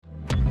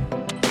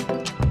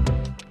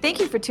Thank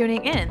you for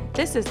tuning in.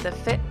 This is the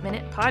Fit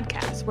Minute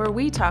Podcast, where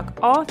we talk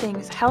all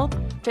things health,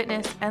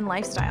 fitness, and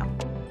lifestyle.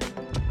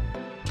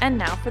 And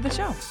now for the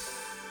show.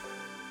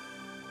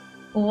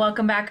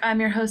 Welcome back. I'm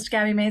your host,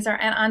 Gabby Mazar,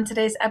 and on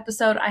today's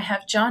episode, I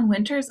have John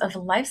Winters of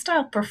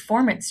Lifestyle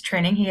Performance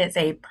Training. He is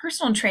a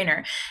personal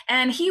trainer,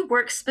 and he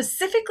works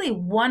specifically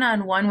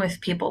one-on-one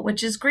with people,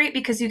 which is great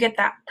because you get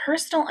that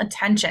personal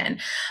attention.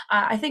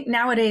 I think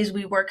nowadays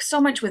we work so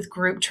much with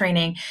group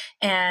training,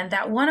 and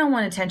that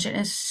one-on-one attention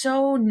is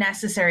so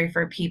necessary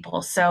for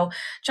people. So,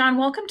 John,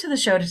 welcome to the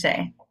show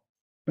today.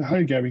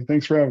 Hi, Gabby.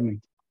 Thanks for having me.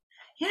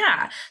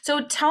 Yeah.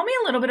 So tell me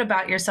a little bit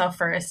about yourself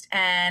first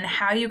and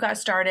how you got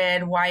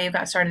started, why you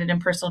got started in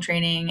personal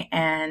training,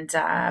 and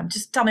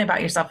just tell me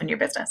about yourself and your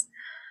business.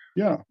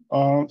 Yeah.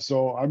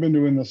 So I've been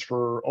doing this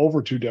for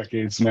over 2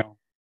 decades now.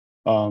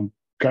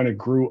 Kind of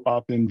grew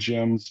up in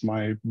gyms.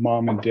 My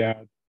mom and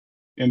dad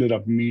ended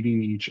up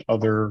meeting each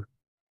other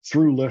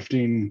through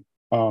lifting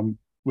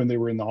when they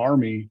were in the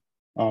Army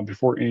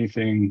before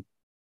anything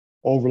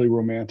overly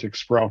romantic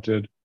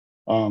sprouted.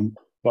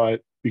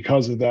 But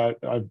because of that,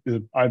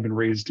 I've been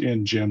raised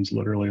in gyms,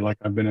 literally. Like,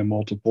 I've been in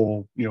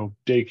multiple,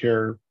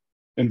 daycare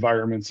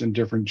environments in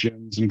different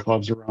gyms and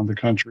clubs around the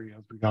country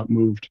as we got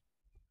moved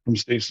from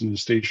station to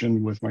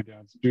station with my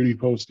dad's duty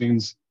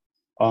postings,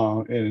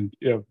 and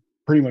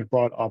pretty much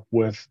brought up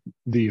with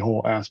the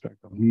whole aspect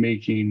of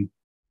making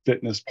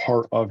fitness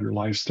part of your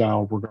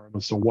lifestyle,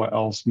 regardless of what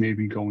else may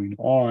be going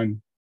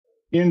on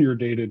in your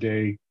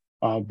day-to-day,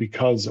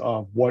 because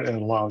of what it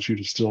allows you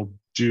to still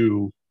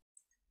do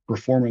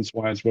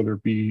performance-wise, whether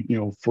it be,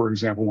 for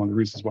example, one of the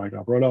reasons why I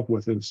got brought up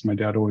with it is my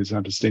dad always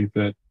had to stay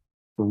fit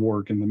for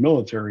work in the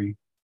military.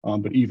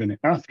 But even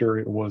after,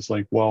 it was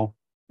like, well,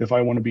 if I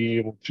want to be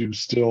able to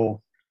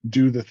still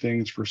do the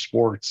things for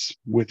sports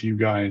with you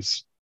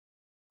guys,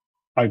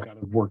 I've got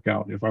to work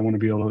out. If I want to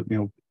be able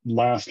to,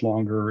 last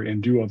longer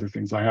and do other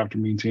things, I have to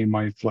maintain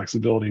my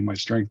flexibility, my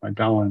strength, my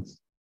balance,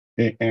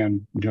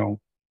 and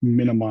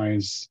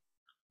minimize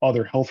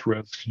other health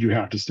risks. You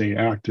have to stay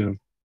active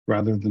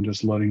rather than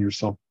just letting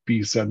yourself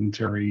be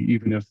sedentary,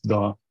 even if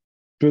the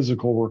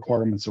physical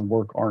requirements of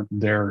work aren't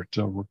there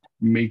to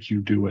make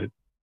you do it.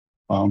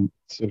 So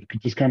it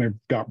just kind of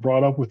got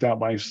brought up with that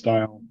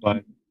lifestyle.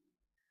 But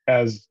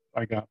as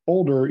I got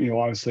older,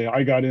 obviously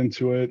I got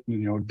into it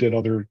and, did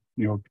other,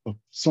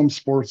 some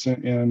sports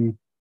in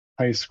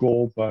high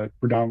school, but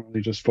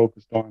predominantly just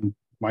focused on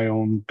my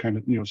own kind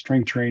of,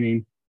 strength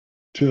training,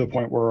 to the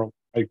point where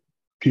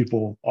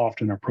people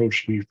often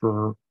approached me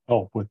for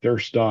help with their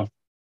stuff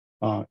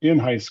in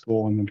high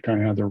school, and then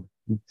kind of had the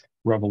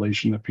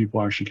revelation that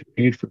people actually get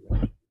paid for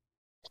that.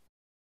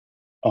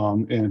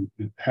 And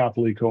it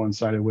happily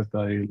coincided with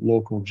a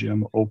local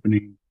gym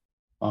opening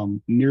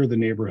near the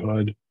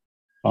neighborhood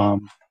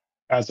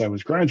as I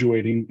was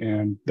graduating,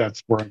 and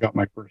that's where I got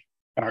my first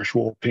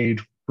actual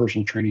paid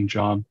personal training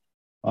job.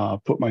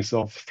 Put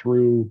myself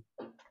through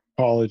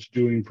college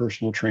doing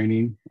personal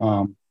training,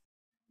 got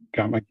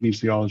my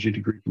kinesiology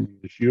degree from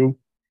ASU.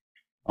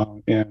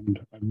 And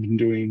I've been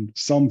doing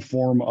some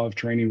form of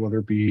training, whether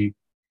it be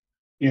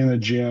in a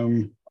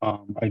gym.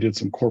 I did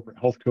some corporate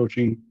health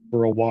coaching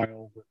for a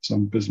while with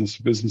some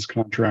business-to-business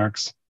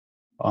contracts.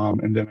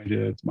 And then I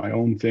did my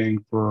own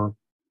thing for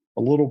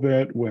a little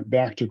bit, went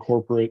back to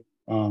corporate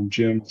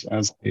gyms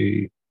as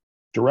a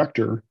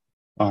director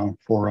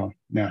for a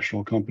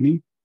national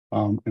company.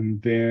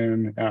 And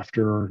then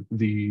after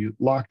the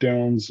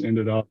lockdowns,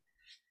 ended up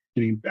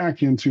getting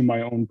back into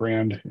my own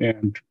brand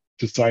and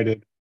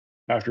decided,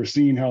 after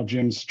seeing how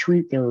gyms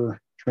treat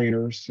their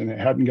trainers, and it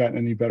hadn't gotten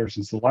any better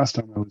since the last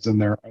time I was in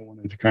there, I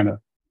wanted to kind of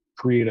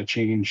create a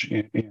change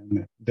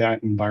in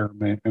that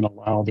environment and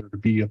allow there to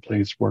be a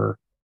place where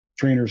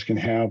trainers can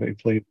have a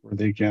place where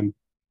they can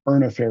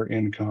earn a fair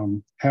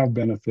income, have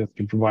benefits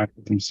to provide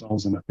for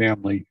themselves and a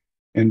family,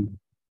 and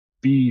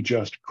be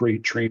just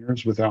great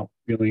trainers without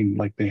feeling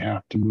like they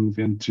have to move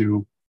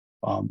into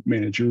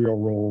managerial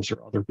roles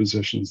or other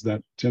positions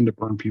that tend to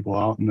burn people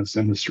out in this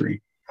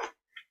industry.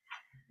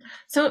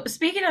 So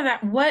speaking of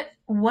that,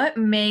 what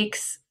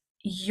makes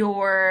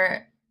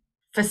your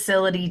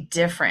facility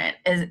different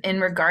in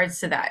regards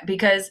to that?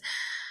 Because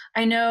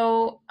I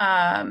know,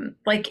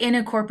 like in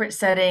a corporate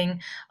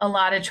setting, a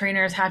lot of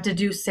trainers have to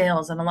do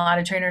sales, and a lot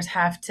of trainers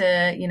have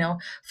to,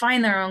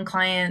 find their own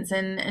clients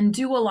and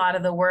do a lot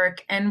of the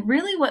work. And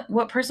really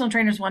what personal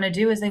trainers want to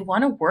do is they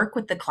want to work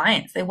with the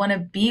clients. They want to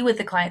be with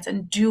the clients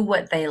and do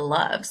what they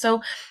love.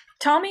 So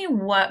tell me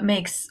what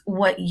makes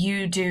what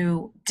you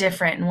do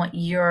different and what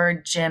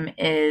your gym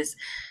is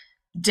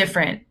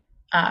different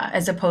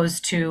as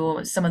opposed to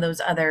some of those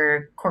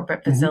other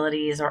corporate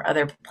facilities or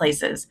other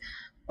places.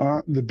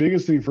 The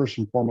biggest thing, first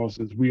and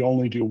foremost, is we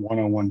only do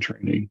one-on-one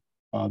training.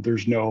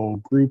 There's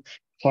no group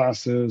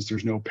classes.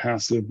 There's no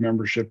passive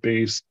membership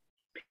base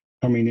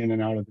coming in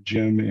and out of the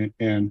gym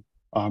and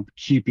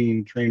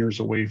keeping trainers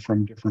away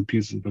from different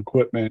pieces of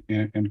equipment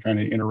and kind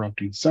of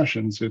interrupting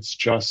sessions. It's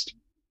just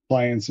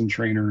clients and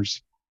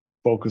trainers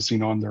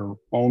focusing on their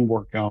own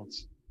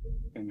workouts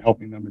and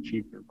helping them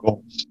achieve their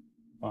goals.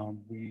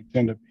 We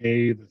tend to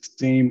pay the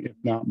same, if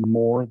not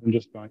more, than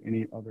just about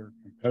any other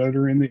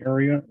competitor in the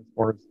area as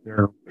far as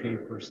their pay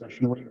per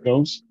session rate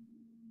goes.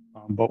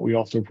 But we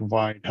also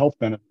provide health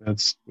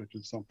benefits, which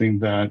is something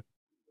that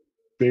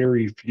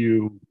very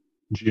few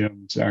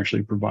gyms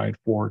actually provide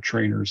for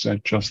trainers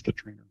at just the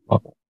trainer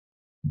level.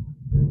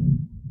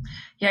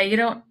 Yeah, you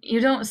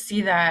don't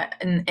see that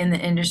in the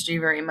industry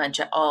very much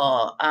at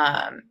all.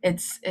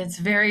 It's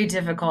very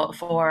difficult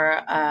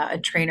for a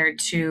trainer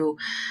to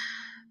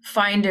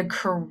find a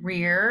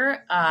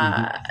career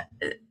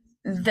Mm-hmm.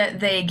 that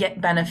they get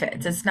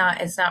benefits. It's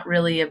not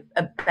really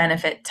a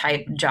benefit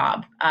type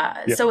job.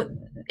 Yeah, So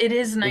it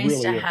is it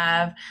nice to really is.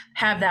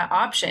 have that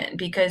option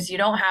because you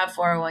don't have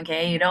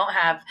 401k, you don't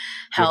have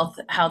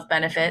Yep. health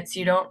benefits,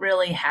 you don't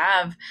really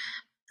have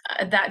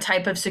that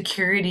type of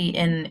security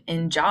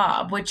in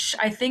job, which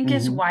I think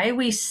is Mm-hmm. why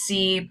we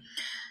see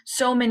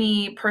so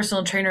many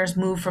personal trainers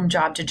move from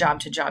job to job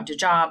to job to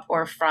job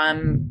or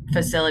from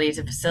facility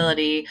to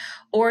facility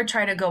or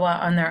try to go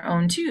out on their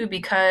own too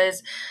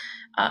because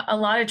a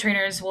lot of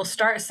trainers will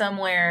start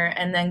somewhere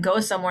and then go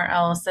somewhere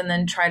else and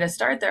then try to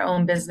start their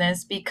own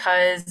business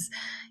because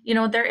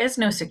there is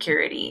no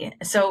security.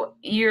 So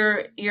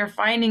you're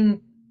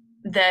finding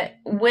that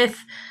with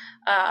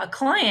a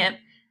client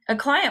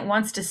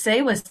wants to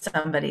stay with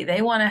somebody.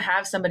 They want to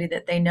have somebody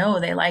that they know,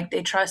 they like,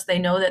 they trust, they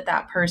know that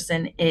that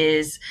person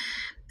is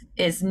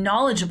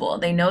knowledgeable.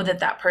 They know that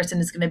that person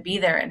is going to be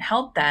there and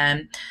help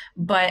them.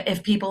 But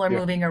if people are Yeah.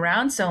 moving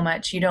around so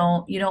much, you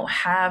don't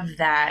have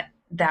that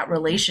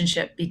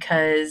relationship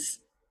because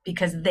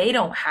they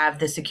don't have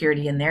the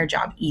security in their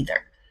job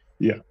either.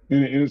 Yeah.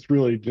 And it's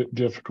really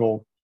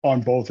difficult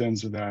on both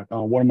ends of that.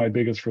 One of my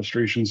biggest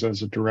frustrations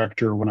as a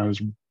director when I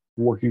was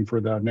working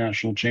for that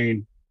national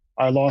chain,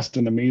 I lost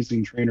an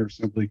amazing trainer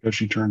simply because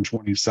she turned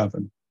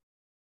 27.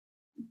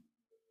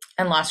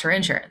 And lost her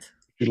insurance.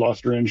 She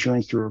lost her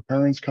insurance through her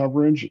parents'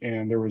 coverage,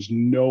 and there was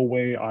no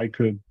way I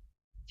could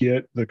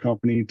get the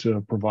company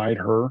to provide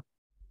her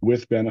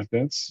with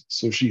benefits.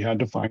 So she had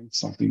to find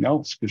something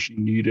else because she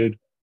needed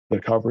the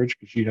coverage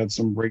because she had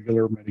some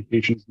regular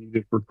medications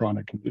needed for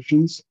chronic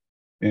conditions.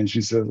 And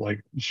she said,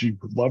 like, she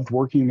loved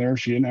working there.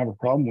 She didn't have a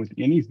problem with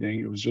anything.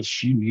 It was just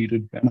she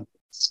needed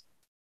benefits.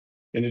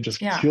 And it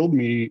just Yeah. killed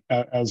me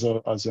as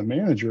a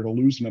manager to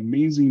lose an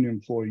amazing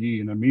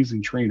employee, an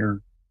amazing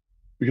trainer,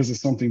 because of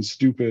something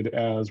stupid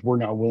as we're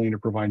not willing to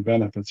provide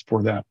benefits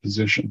for that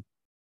position.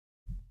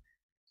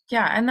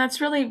 Yeah, and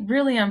that's really,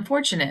 really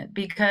unfortunate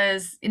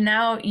because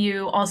now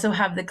you also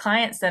have the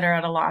clients that are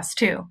at a loss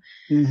too.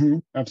 Mm-hmm.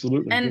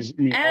 Absolutely. And Because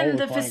I mean, all and the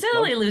the clients love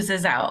facility her.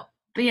 loses out.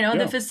 The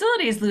Yeah.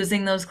 facility is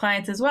losing those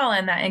clients as well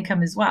and that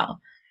income as well.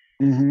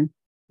 Mm-hmm.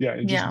 Yeah.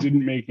 It just Yeah.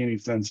 didn't make any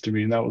sense to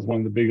me. And that was one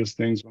of the biggest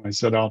things when I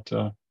set out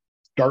to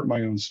start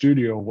my own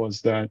studio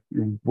was that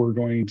we're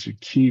going to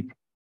keep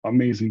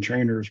amazing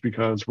trainers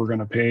because we're going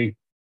to pay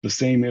the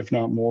same, if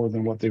not more,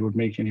 than what they would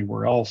make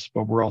anywhere else.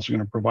 But we're also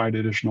going to provide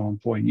additional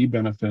employee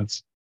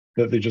benefits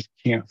that they just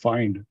can't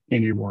find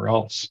anywhere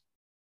else.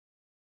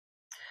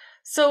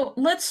 So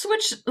let's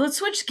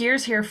switch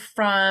gears here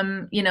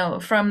from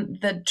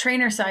the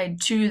trainer side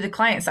to the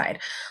client side.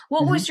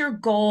 What Mm-hmm. was your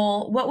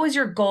goal? What was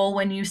your goal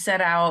when you set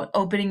out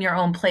opening your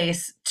own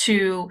place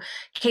to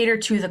cater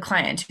to the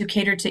client, to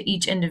cater to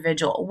each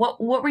individual? What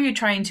were you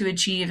trying to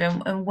achieve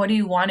and what do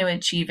you want to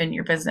achieve in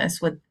your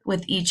business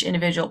with each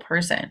individual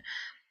person?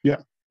 Yeah.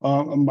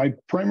 My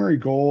primary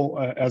goal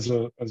as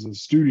a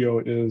studio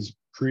is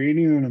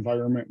creating an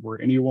environment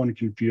where anyone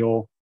can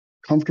feel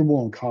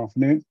comfortable and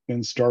confident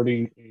in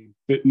starting a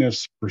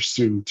fitness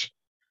pursuit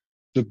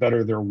to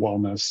better their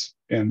wellness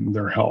and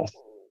their health.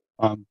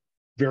 Um,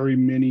 Very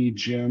many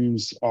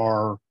gyms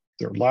are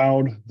they're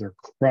loud, they're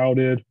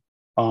crowded.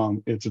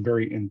 It's a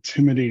very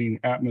intimidating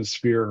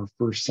atmosphere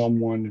for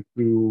someone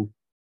who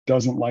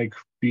doesn't like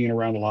being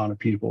around a lot of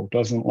people,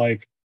 doesn't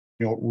like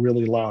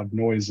really loud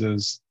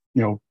noises,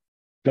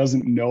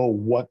 doesn't know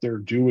what they're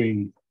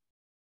doing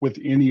with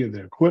any of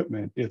the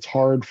equipment. It's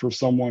hard for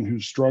someone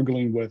who's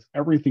struggling with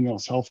everything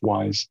else health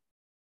wise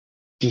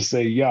to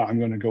say, yeah, I'm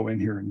going to go in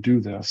here and do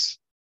this.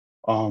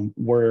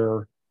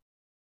 Where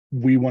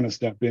we want to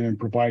step in and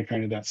provide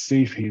kind of that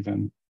safe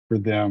haven for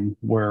them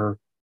where,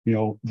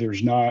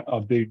 there's not a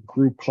big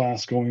group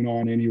class going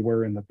on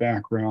anywhere in the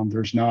background.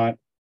 There's not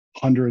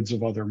hundreds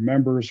of other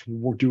members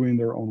who are doing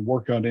their own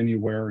workout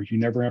anywhere. You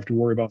never have to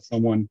worry about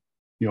someone,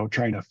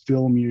 trying to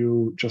film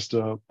you just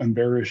to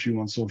embarrass you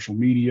on social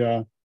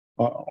media.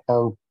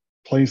 Our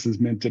place is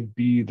meant to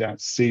be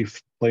that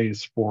safe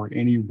place for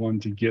anyone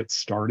to get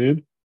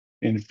started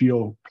and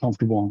feel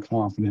comfortable and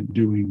confident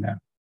doing that,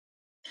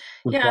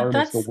 Yeah,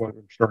 regardless of that's what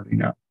they're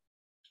starting at.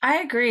 I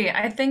agree.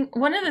 I think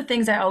one of the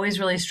things I always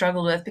really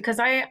struggled with because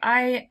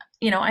I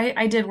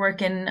did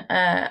work in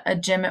a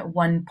gym at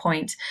one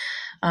point,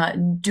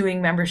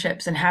 doing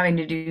memberships and having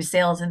to do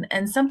sales,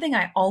 and something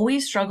I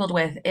always struggled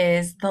with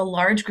is the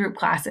large group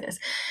classes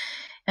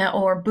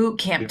or boot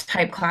camp Yeah,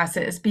 type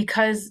classes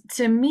because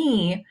to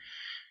me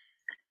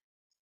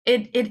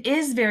it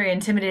is very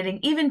intimidating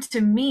even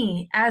to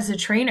me as a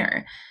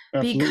trainer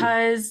absolutely.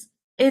 because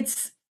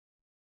it's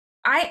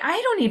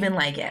I don't even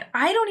like it.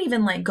 I don't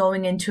even like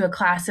going into a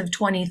class of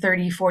 20,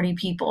 30, 40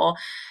 people Hmm.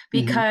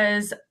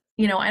 because,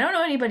 I don't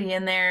know anybody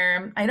in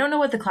there. I don't know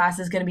what the class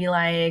is going to be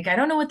like. I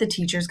don't know what the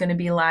teacher's going to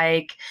be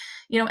like,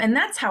 and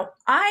that's how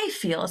I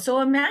feel.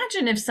 So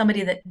imagine if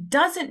somebody that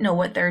doesn't know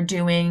what they're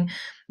doing,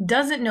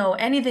 doesn't know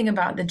anything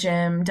about the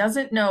gym,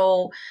 doesn't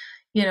know,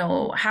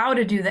 how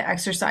to do the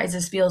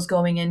exercises feels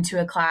going into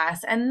a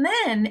class. And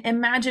then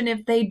imagine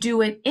if they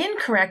do it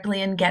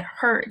incorrectly and get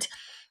hurt.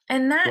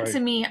 And that to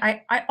Right. me,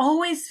 I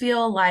always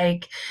feel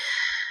like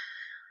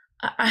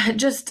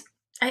just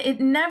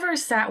it never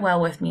sat well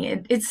with me.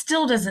 It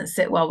still doesn't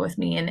sit well with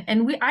me. And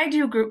I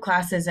do group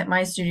classes at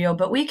my studio,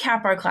 but we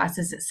cap our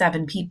classes at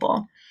 7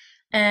 people.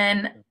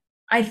 And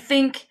I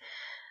think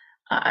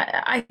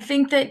I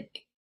think that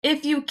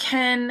if you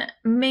can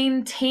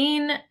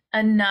maintain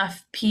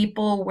enough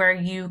people where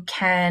you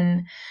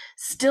can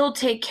still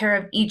take care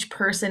of each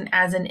person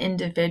as an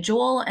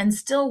individual and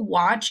still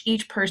watch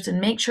each person,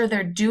 make sure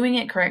they're doing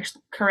it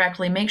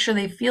correctly, make sure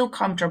they feel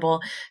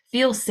comfortable,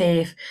 feel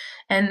safe,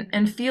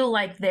 and feel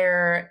like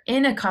they're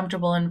in a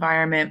comfortable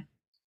environment.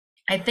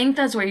 I think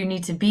that's where you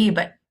need to be.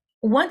 But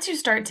once you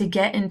start to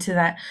get into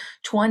that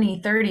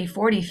 20, 30,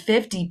 40,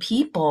 50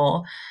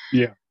 people,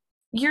 Yeah.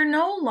 you're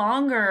no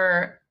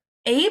longer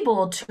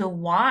able to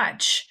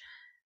watch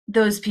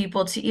those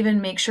people to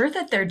even make sure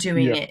that they're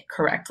doing Yeah. it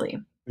correctly.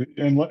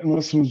 And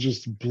unless someone's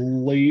just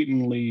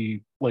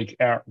blatantly like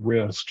at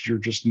risk, you're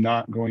just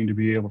not going to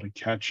be able to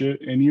catch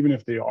it. And even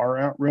if they are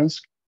at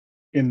risk,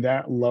 in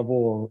that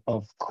level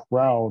of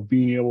crowd,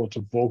 being able to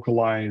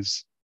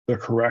vocalize the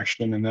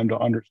correction and them to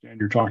understand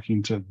you're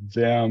talking to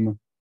them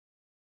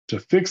to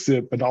fix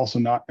it, but also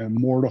not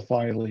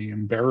mortifyingly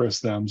embarrass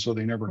them so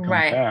they never come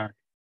Right. back.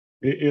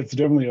 It's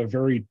definitely a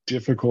very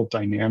difficult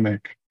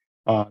dynamic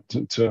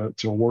to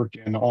work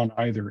in on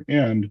either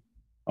end.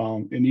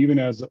 And even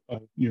as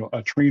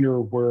a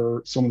trainer,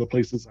 where some of the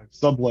places I've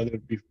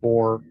subletted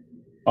before,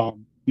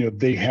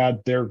 they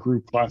had their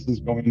group classes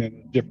going in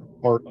a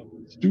different part of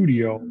the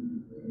studio,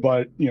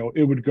 but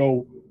it would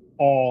go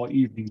all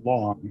evening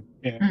long,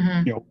 and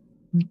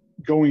Mm-hmm.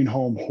 going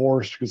home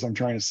hoarse because I'm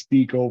trying to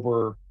speak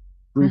over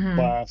group Mm-hmm.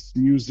 class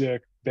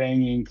music,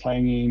 banging,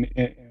 clanging,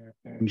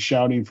 and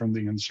shouting from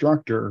the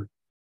instructor.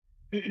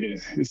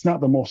 It's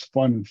not the most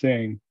fun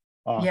thing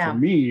for Yeah.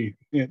 me,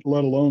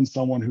 let alone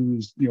someone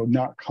who's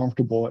not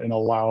comfortable in a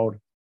loud,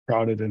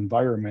 crowded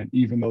environment.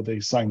 Even though they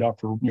signed up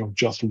for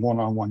just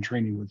one-on-one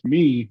training with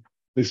me,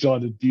 they still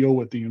had to deal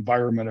with the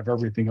environment of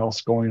everything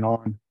else going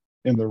on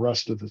in the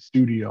rest of the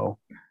studio.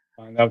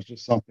 And that was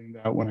just something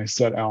that when I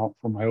set out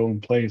for my own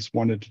place,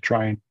 wanted to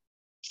try and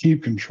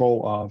keep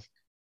control of,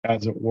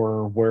 as it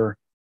were, where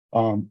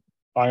um,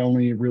 I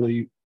only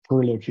really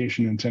per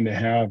location intend to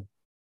have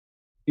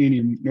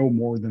any no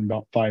more than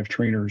about 5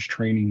 trainers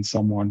training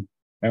someone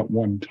at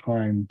one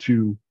time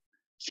to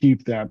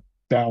keep that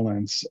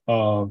balance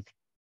of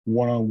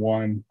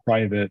one-on-one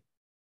private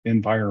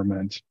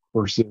environment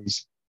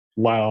versus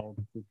loud,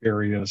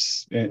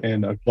 gregarious,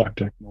 and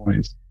eclectic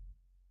noise.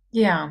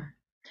 Yeah.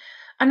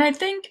 And I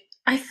think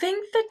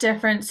the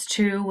difference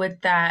too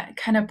with that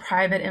kind of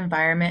private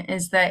environment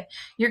is that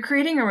you're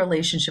creating a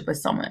relationship with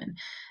someone.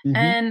 Mm-hmm.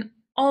 And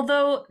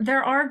although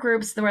there are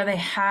groups where they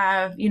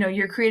have,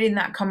 you're creating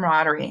that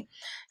camaraderie.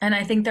 And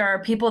I think there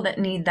are people that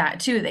need that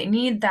too. They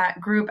need that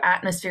group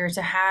atmosphere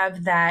to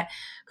have that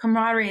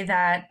camaraderie,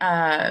 that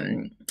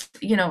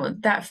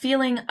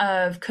feeling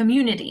of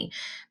community.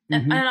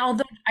 Mm-hmm. And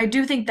although I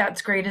do think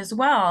that's great as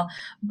well,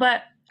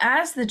 but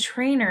as the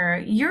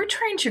trainer, you're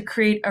trying to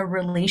create a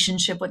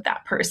relationship with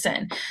that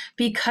person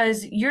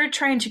because you're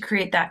trying to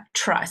create that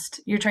trust.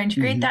 You're trying to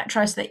create Mm-hmm. that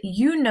trust that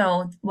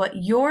what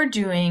you're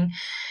doing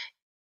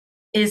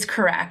is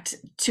correct,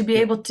 to be Yeah.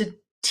 able to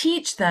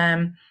teach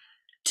them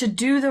to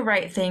do the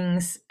right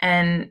things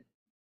and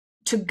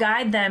to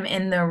guide them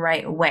in the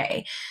right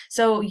way.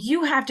 So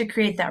you have to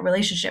create that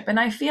relationship.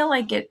 And I feel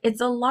like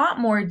it's a lot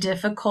more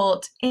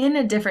difficult in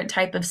a different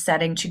type of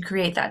setting to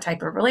create that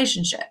type of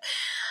relationship.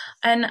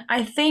 And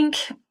I think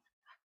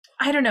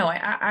I don't know.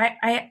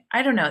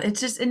 I don't know.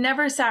 It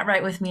never sat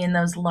right with me in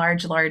those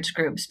large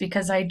groups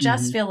because I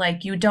just Mm-hmm. feel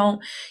like you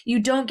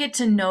don't get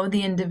to know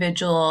the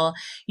individual.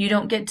 You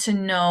don't get to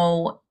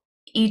know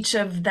each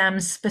of them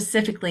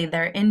specifically,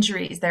 their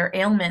injuries, their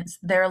ailments,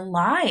 their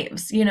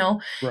lives.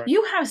 Right.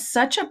 You have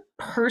such a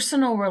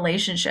personal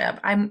relationship.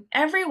 I'm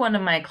every one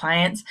of my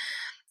clients.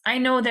 I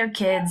know their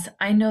kids.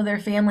 I know their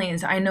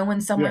families. I know when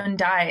Yeah. someone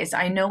dies.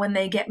 I know when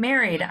they get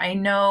married. I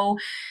know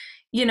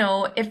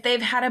if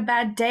they've had a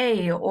bad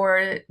day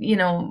or,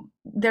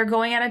 they're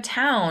going out of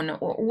town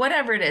or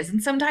whatever it is.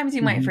 And sometimes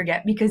you might Mm-hmm.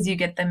 forget because you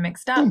get them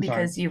mixed up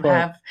because Sometimes,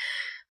 but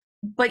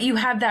but you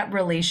have that you have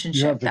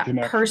relationship, the that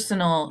connection.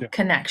 personal Yeah.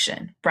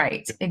 connection.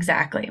 Right. Yeah.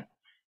 Exactly.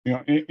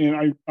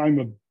 And I'm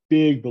a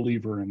big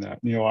believer in that.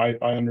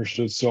 I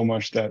understood so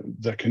much that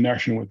the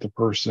connection with the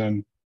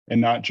person,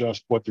 and not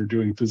just what they're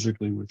doing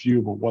physically with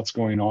you, but what's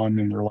going on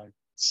in their life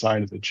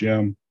side of the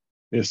gym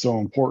is so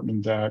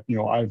important that,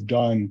 I've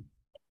done,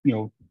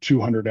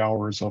 200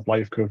 hours of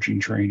life coaching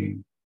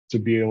training to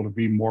be able to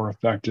be more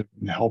effective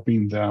in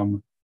helping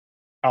them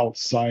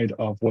outside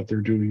of what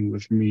they're doing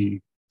with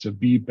me to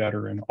be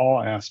better in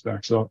all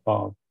aspects of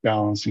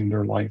balancing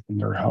their life and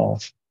their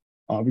health.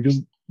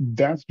 Because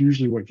that's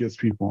usually what gets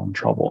people in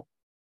trouble.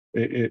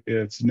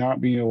 It's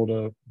not being able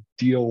to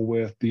deal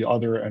with the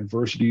other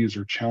adversities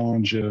or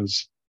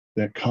challenges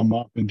that come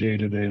up in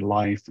day-to-day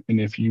life. And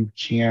if you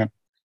can't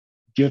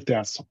get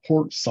that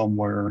support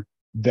somewhere,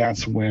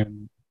 that's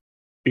when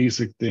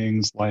basic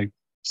things like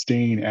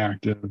staying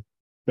active,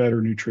 better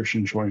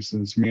nutrition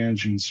choices,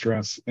 managing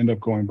stress end up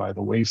going by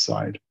the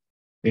wayside.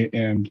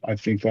 And I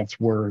think that's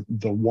where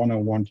the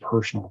one-on-one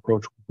personal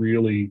approach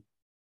really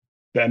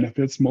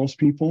benefits most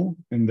people,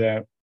 in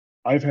that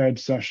I've had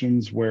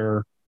sessions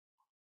where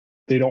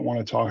they don't want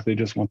to talk, they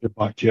just want their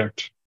butt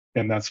kicked,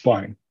 and that's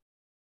fine.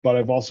 But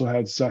I've also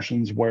had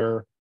sessions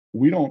where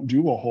we don't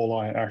do a whole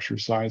lot of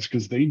exercise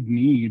because they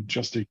need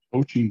just a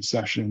coaching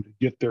session to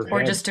get their Or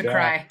head just to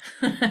back.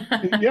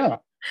 cry. Yeah,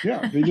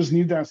 yeah. They just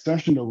need that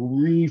session to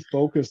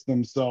refocus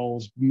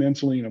themselves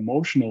mentally and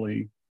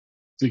emotionally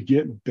to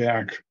get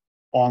back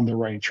on the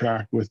right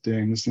track with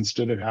things,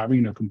 instead of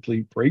having a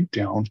complete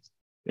breakdown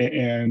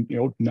and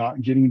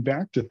not getting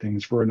back to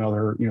things for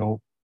another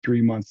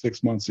 3 months,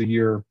 6 months, a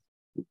year,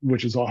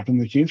 which is often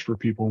the case for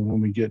people when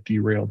we get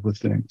derailed with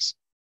things.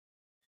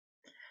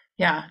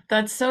 Yeah,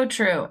 that's so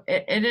true.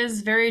 It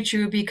is very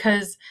true,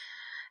 because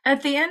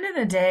at the end of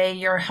the day,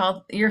 your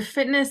health, your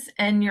fitness,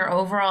 and your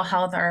overall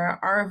health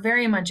are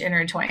very much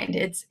intertwined.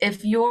 It's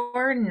if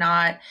you're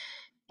not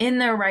in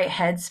the right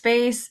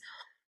headspace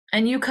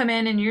and you come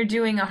in and you're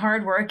doing a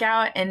hard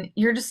workout and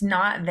you're just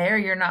not there,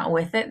 you're not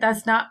with it,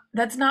 that's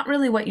not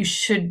really what you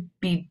should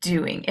be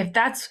doing. If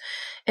that's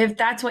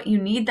what you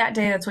need that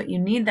day, that's what you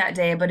need that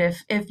day. But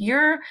if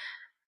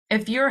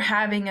you're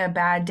having a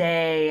bad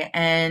day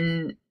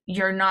and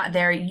you're not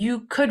there,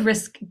 you could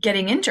risk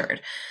getting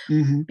injured,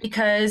 Mm-hmm.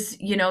 because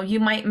you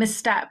might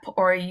misstep,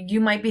 or you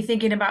might be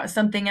thinking about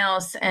something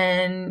else,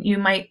 and you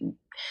might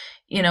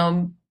you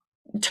know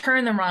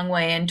turn the wrong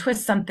way and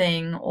twist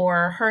something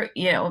or hurt,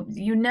 you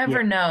Yeah.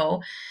 never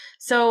know.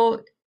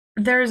 So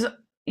there's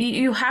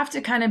you have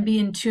to kind of be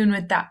in tune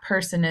with that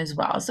person as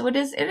well. So it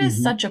is Mm-hmm.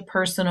 such a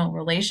personal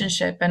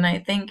relationship, and I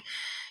think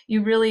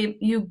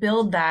you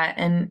build that.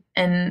 And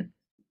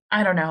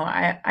I don't know,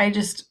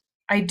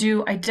 I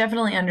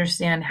definitely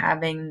understand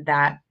having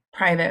that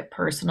private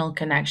personal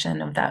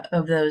connection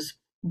of those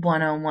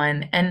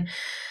one-on-one. And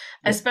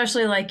Yeah.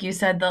 especially like you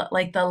said, the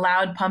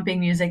loud pumping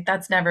music,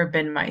 that's never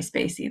been my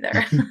space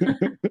either.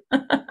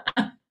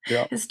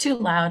 Yeah. It's too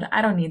loud.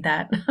 I don't need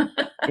that.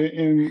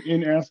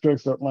 In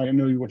aspects that, like, I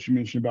know what you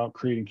mentioned about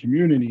creating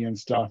community and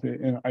stuff,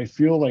 and I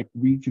feel like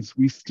we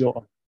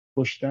still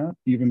push that,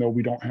 even though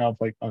we don't have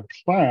like a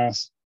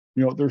class.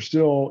 There's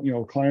still,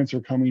 clients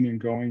are coming and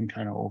going,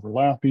 kind of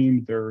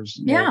overlapping. There's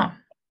Yeah.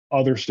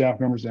 other staff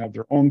members that have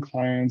their own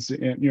clients,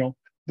 and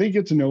they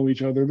get to know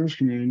each other. There's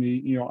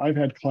community. I've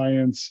had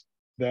clients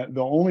that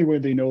the only way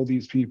they know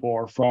these people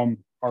are from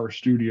our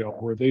studio,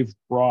 where they've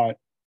brought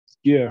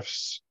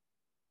gifts,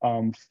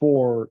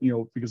 for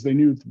because they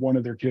knew one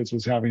of their kids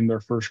was having their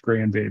first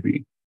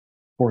grandbaby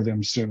for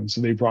them soon,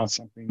 so they brought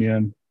something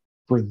in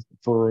for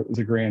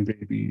the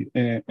grandbaby,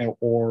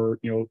 or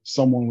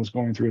someone was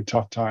going through a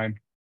tough time,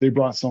 they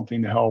brought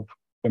something to help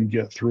them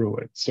get through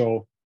it.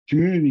 So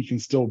community can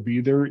still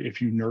be there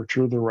if you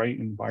nurture the right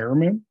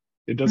environment.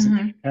 It doesn't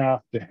Hmm.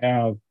 have to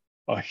have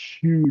a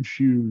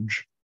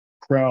huge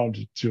crowd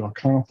to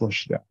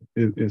accomplish that.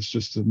 It's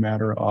just a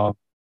matter of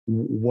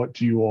what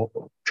do you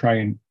all try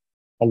and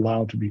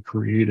allowed to be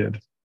created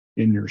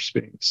in your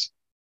space.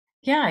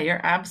 Yeah,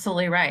 you're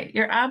absolutely right.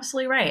 You're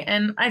absolutely right.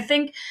 And I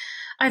think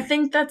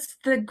that's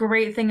the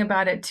great thing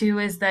about it too,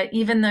 is that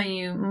even though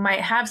you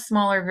might have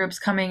smaller groups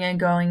coming and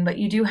going, but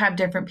you do have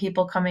different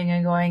people coming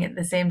and going at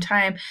the same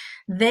time,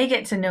 they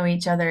get to know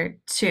each other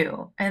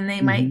too, and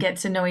they might Mm-hmm. get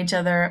to know each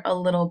other a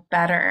little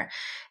better.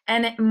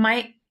 And it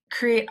might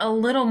create a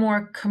little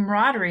more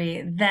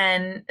camaraderie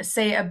than,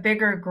 say, a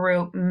bigger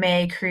group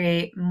may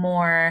create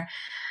more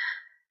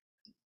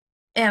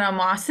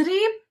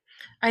animosity.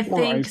 I Or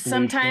think isolation.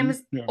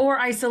 sometimes, Yeah. or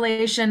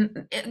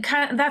isolation.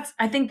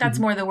 I think that's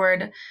Mm-hmm. more the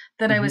word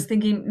that I Mm-hmm. was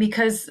thinking,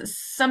 because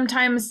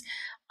sometimes,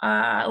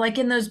 like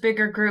in those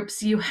bigger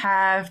groups, you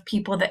have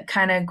people that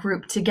kind of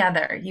group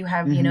together. You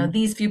have, Mm-hmm.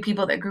 these few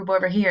people that group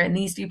over here and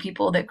these few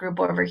people that group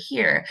over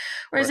here.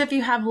 Whereas Right. if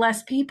you have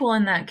less people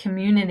in that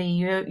community,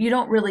 you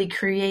don't really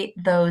create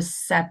those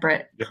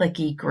separate Yeah.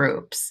 clicky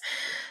groups.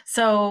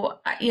 So,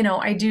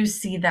 I do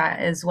see that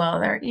as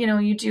well. There,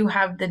 you do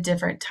have the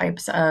different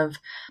types of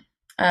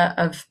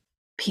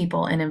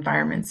people and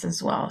environments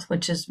as well,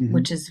 which is Mm-hmm.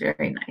 which is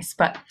very nice.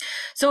 But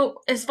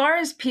so, as far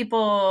as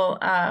people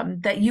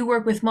that you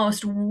work with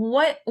most,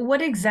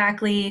 what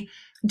exactly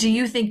do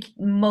you think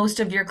most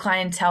of your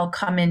clientele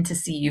come in to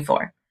see you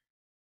for?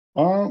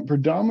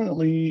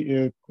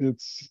 Predominantly,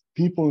 it's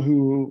people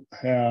who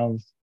have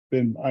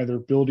been either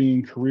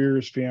building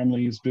careers,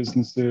 families,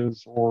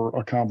 businesses, or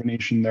a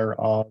combination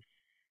thereof.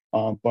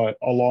 But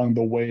along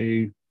the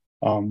way,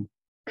 um,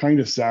 kind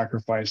of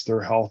sacrifice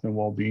their health and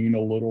well-being a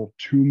little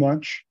too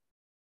much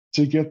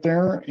to get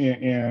there.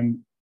 And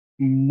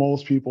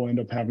most people end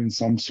up having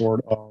some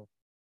sort of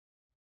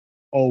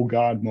oh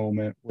God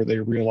moment where they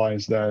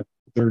realize that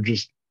they're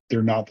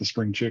not the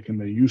spring chicken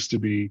they used to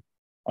be.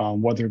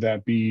 Whether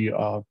that be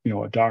a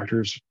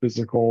doctor's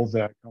physical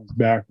that comes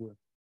back with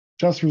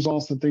test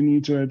results that they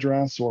need to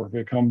address, or if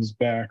it comes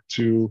back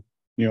to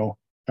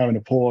having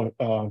to pull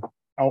a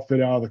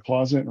outfit out of the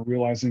closet and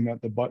realizing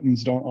that the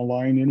buttons don't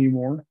align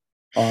anymore,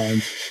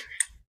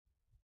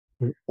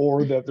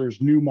 or that there's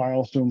new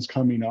milestones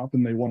coming up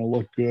and they want to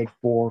look good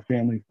for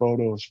family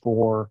photos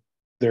for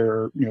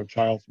their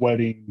child's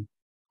wedding,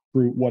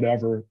 fruit,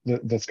 whatever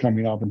that's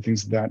coming up, and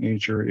things of that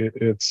nature.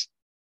 It's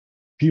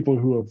people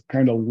who have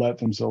kind of let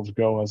themselves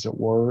go, as it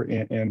were,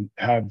 and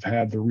have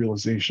had the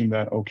realization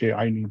that, okay,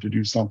 I need to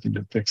do something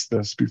to fix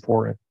this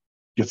before it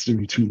gets to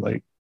be too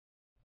late.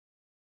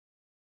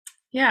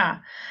 Yeah.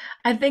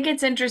 I think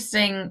it's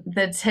interesting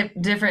the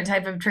different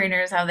type of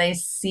trainers, how they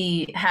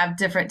have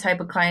different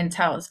type of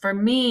clienteles. For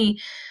me,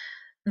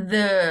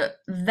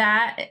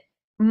 that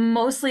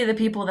mostly the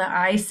people that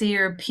I see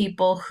are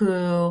people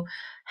who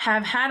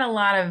have had a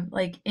lot of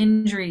like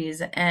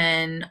injuries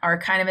and are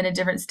kind of in a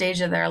different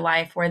stage of their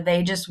life where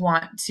they just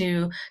want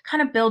to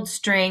kind of build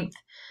strength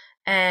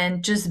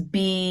and just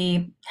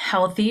be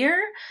healthier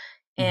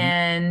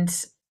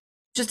and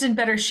just in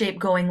better shape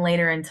going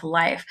later into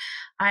life.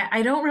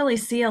 I don't really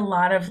see a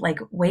lot of like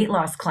weight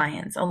loss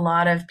clients, a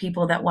lot of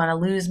people that want to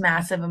lose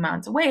massive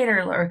amounts of weight,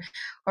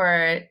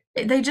 or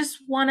they just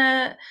want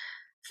to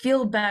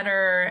feel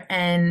better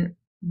and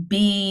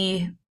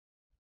be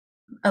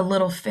a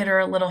little fitter,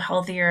 a little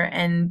healthier,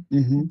 and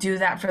do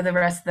that for the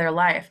rest of their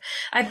life.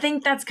 I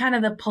think that's kind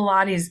of the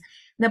Pilates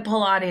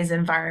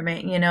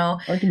environment,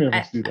 I can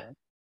never see that.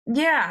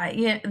 Yeah,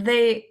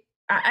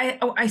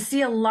 I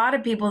see a lot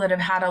of people that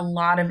have had a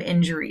lot of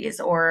injuries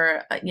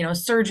or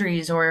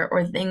surgeries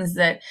or things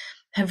that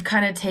have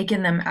kind of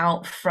taken them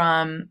out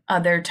from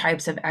other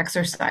types of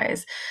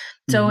exercise.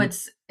 So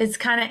it's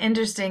kind of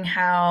interesting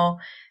how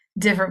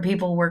different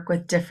people work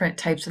with different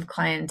types of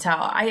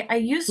clientele. I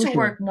used to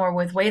work more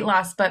with weight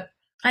loss, but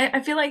I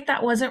feel like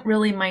that wasn't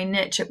really my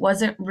niche. It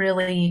wasn't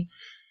really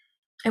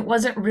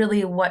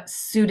what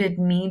suited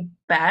me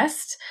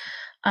best.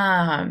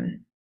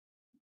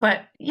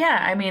 But yeah,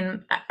 I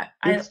mean,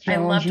 it's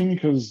challenging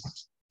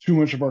because too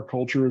much of our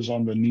culture is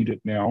on the need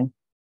it now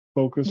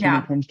focus when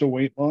it comes to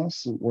weight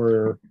loss,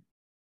 where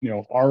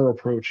our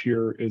approach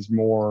here is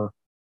more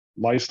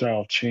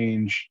lifestyle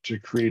change to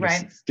create a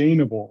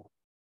sustainable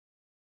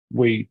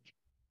weight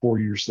for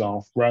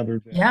yourself, rather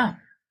than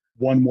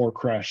one more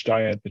crash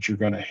diet that you're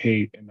going to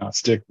hate and not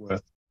stick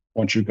with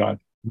once you get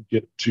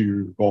to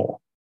your goal.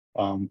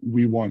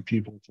 We want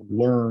people to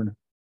learn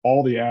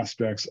all the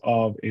aspects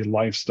of a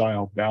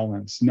lifestyle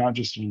balance, not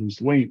just to lose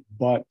weight,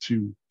 but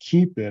to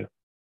keep it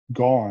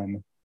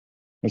gone.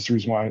 That's the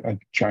reason why I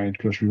try and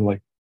coach people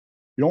like,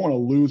 you don't want to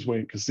lose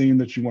weight, because saying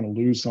that you want to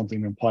lose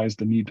something implies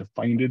the need to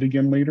find it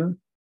again later.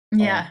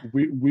 Yeah.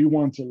 We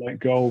want to let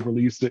go,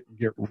 release it, and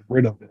get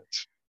rid of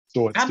it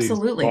so it stays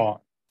gone.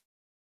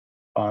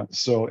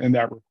 And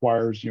that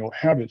requires,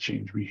 habit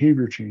change,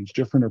 behavior change,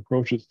 different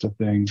approaches to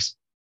things.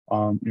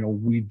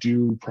 We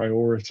do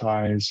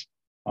prioritize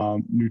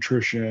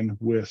nutrition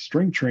with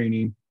strength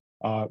training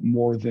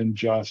more than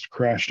just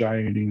crash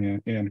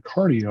dieting and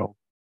cardio,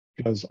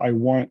 because I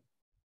want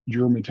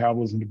your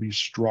metabolism to be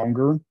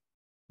stronger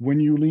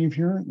when you leave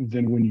here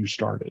than when you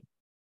started.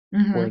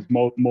 Whereas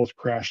most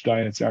crash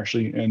diets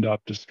actually end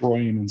up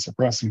destroying and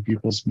suppressing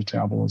people's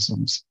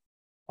metabolisms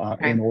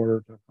in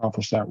order to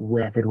accomplish that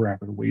rapid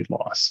weight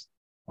loss,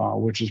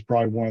 which is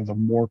probably one of the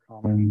more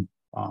common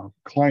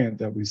client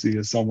that we see,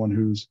 is someone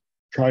who's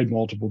tried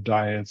multiple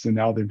diets and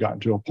now they've gotten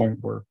to a point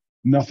where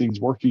nothing's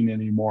working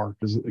anymore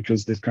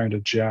because they've kind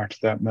of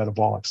jacked that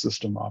metabolic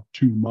system up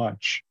too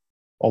much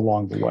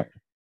along the way.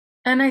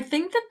 And I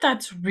think that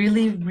that's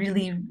really,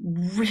 really,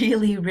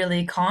 really,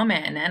 really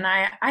common. And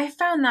I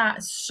found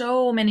that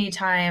so many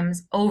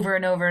times over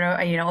and over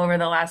and over, over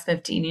the last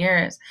 15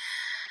 years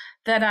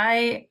that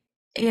I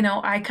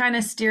kind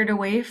of steered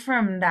away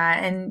from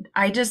that. And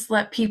I just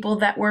let people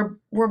that were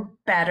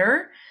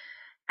better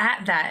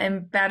at that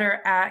and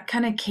better at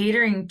kind of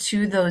catering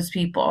to those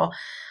people.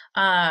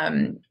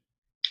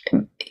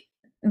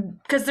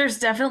 Because there's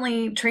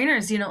definitely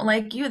trainers,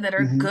 like you, that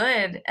are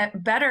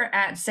better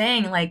at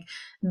saying like,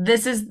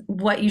 this is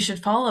what you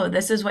should follow.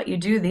 This is what you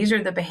do. These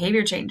are the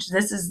behavior changes.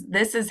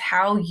 This is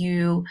how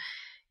you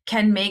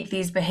can make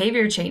these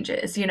behavior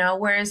changes,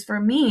 whereas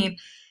for me,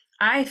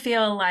 I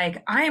feel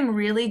like I'm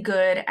really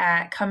good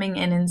at coming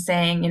in and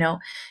saying,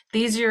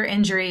 these are your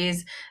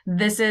injuries.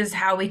 This is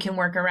how we can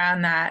work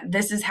around that.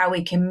 This is how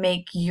we can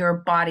make your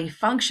body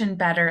function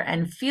better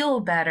and feel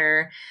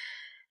better.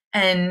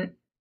 And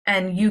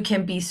you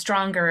can be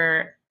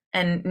stronger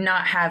and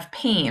not have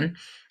pain,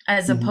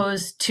 as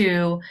opposed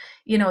to,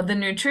 the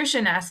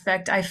nutrition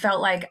aspect. I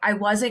felt like I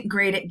wasn't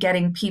great at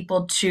getting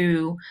people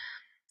to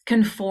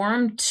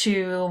conform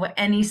to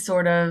any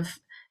sort of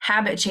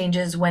habit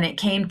changes when it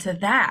came to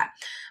that.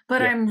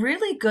 but Yeah. I'm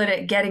really good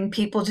at getting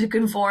people to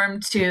conform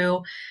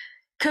to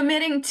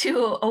committing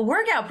to a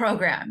workout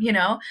program.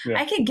 Yeah.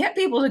 I can get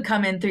people to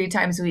come in 3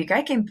 times a week.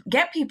 I can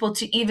get people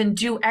to even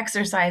do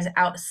exercise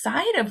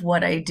outside of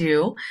what I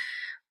do.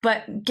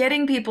 But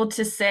getting people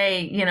to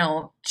say,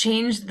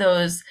 change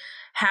those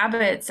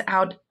habits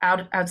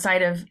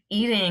outside of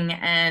eating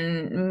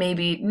and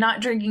maybe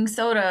not drinking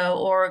soda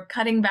or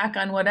cutting back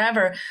on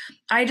whatever,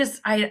 I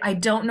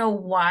don't know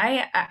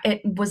why.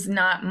 It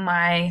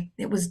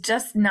was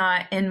just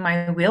not in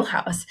my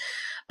wheelhouse.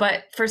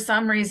 But for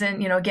some reason,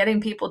 getting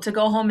people to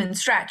go home and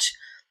stretch,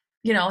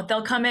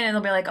 they'll come in and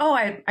they'll be like, oh,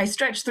 I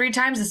stretched 3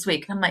 times this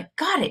week. And I'm like,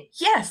 got it.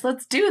 Yes,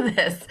 let's do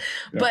this.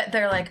 Yeah. But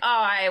they're like, oh,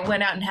 I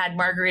went out and had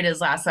margaritas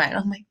last night.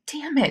 I'm like,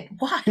 damn it.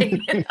 Why?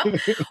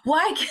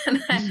 Why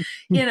can't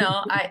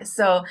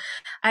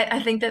I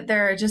think that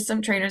there are just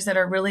some trainers that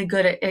are really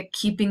good at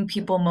keeping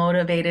people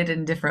motivated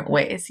in different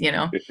ways.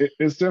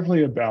 It's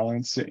definitely a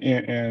balance.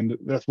 And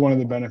that's one of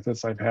the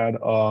benefits I've had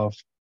of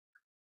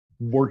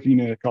working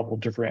in a couple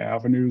different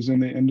avenues in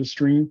the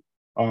industry.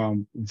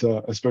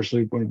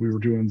 Especially when we were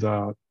doing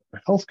the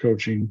health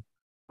coaching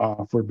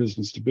for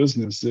business to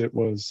business, it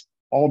was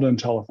all done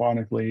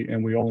telephonically,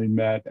 and we only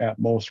met at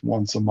most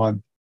once a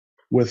month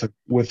with a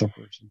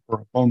person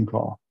for a phone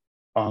call.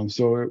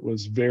 So it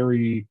was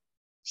very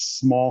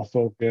small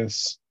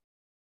focus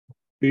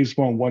based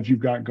on what you've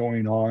got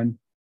going on.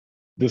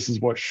 This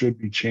is what should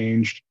be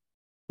changed.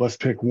 Let's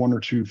pick 1 or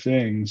 2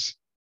 things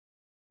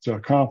to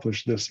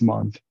accomplish this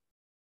month.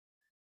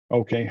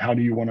 Okay, how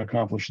do you want to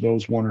accomplish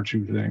those 1 or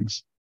 2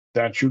 things?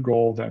 That's your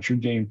goal. That's your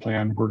game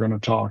plan. We're going to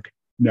talk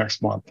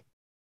next month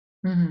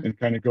and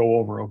kind of go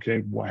over, okay,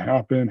 what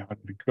happened? How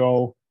did it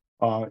go?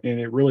 And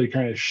it really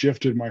kind of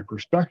shifted my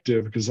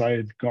perspective, because I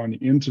had gone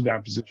into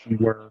that position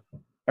where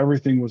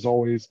everything was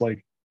always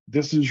like,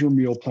 this is your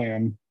meal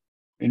plan,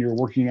 and you're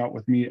working out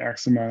with me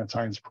X amount of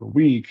times per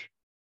week.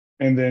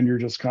 And then you're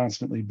just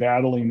constantly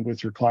battling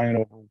with your client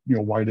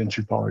over, why didn't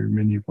you follow your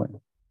menu plan?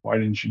 Why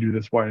didn't you do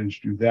this? Why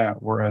didn't you do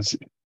that? Whereas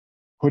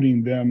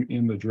putting them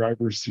in the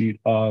driver's seat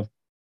of,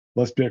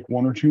 let's pick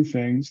 1 or 2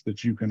 things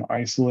that you can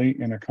isolate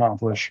and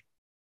accomplish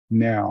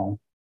now,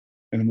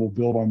 and we'll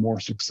build on more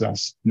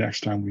success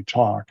next time we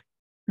talk.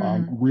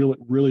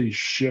 Really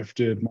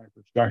shifted my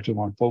perspective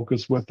on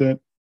focus with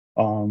it.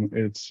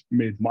 It's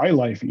made my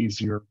life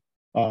easier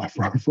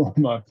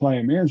from a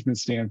client management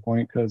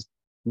standpoint, because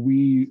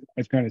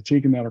I've kind of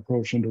taken that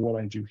approach into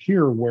what I do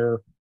here,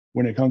 where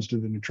when it comes to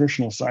the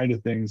nutritional side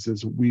of things,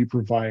 is we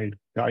provide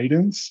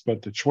guidance,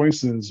 but the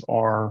choices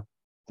are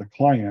the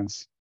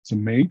clients to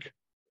make,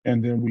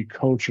 and then we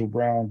coach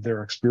around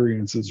their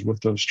experiences with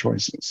those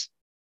choices.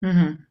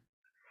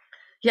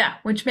 Yeah,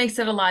 which makes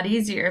it a lot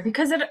easier,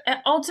 because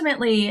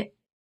ultimately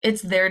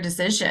it's their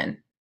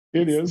decision.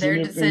 It It's is, their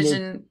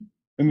decision.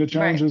 and the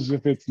challenge Right. is,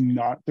 if it's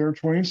not their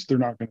choice, they're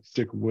not going to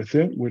stick with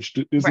it, which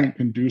isn't Right.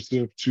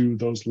 conducive to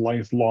those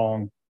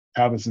lifelong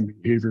habits and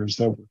behaviors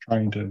that we're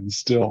trying to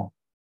instill,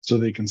 so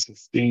they can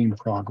sustain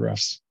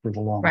progress for the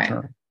long Right.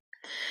 term.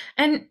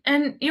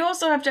 And you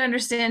also have to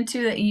understand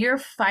too that you're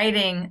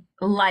fighting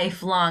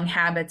lifelong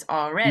habits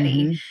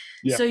already.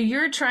 Yeah. So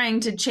you're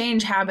trying to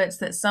change habits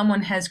that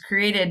someone has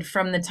created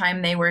from the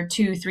time they were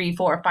 2, 3,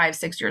 4, 5,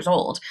 6 years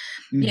old.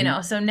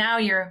 So now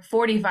you're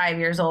 45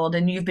 years old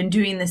and you've been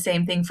doing the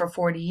same thing for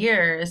 40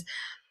 years.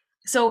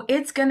 So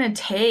it's going to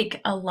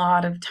take a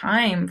lot of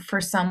time for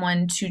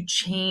someone to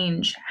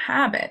change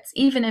habits,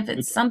 even if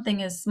it's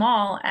something as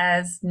small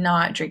as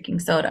not drinking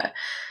soda.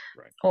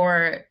 Right.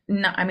 Or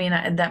not,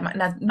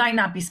 that might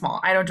not be small.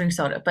 I don't drink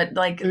soda, but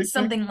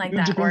something like it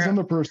that. depends on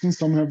the person.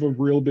 Some have a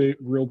real big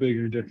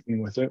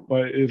addiction with it,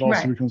 but it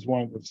also becomes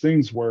one of those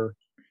things where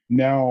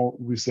now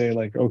we say,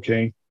 like,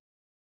 okay,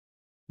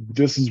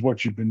 this is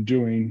what you've been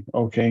doing.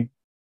 Okay,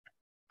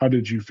 how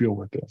did you feel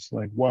with this?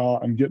 Like, well,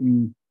 I'm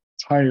getting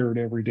tired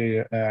every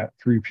day at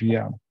 3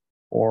 p.m.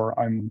 or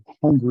I'm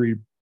hungry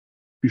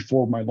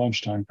before my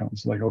lunchtime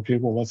comes. Like, okay,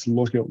 well, let's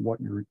look at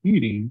what you're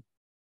eating.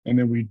 And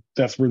then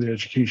that's where the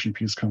education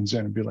piece comes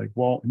in, and be like,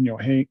 well,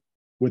 hey,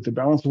 with the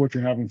balance of what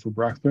you're having for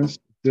breakfast,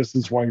 this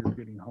is why you're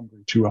getting hungry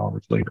 2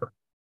 hours later.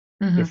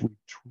 If we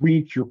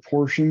tweak your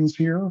portions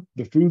here,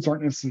 the foods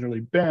aren't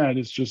necessarily bad.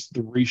 It's just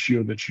the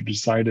ratio that you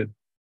decided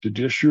to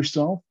dish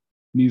yourself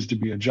needs to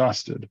be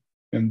adjusted.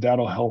 And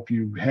that'll help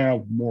you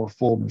have more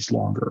fullness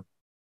longer.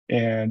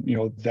 And,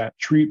 that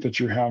treat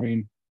that you're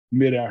having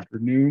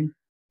mid-afternoon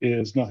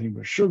is nothing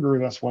but sugar.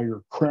 That's why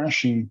you're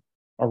crashing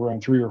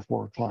around 3 or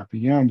 4 o'clock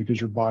p.m., because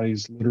your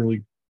body's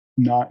literally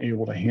not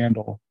able to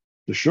handle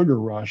the sugar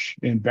rush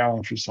and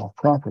balance yourself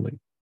properly.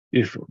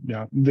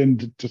 Then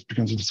it just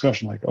becomes a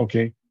discussion like,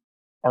 okay,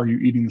 are you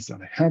eating this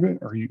out of habit?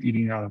 Are you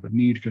eating out of a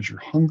need because you're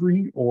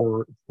hungry?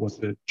 Or was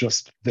it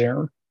just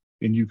there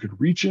and you could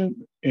reach it?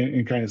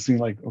 And kind of seeing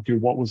like, okay,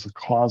 what was the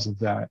cause of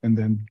that? And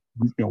then,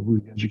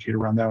 really educate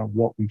around that on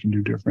what we can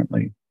do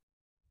differently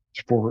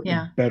for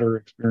better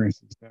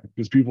experiences.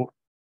 Because people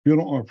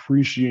don't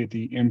appreciate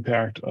the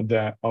impact of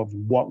that, of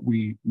what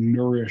we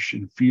nourish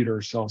and feed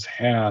ourselves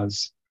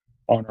has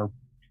on our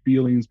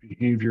feelings,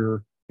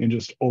 behavior, and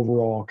just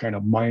overall kind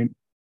of mind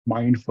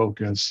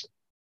focus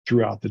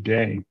throughout the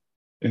day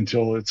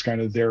until it's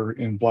kind of there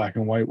in black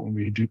and white when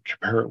we do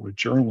compare it with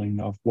journaling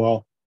of,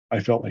 well, I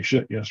felt like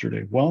shit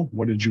yesterday. Well,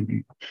 what did you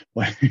eat?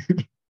 Like,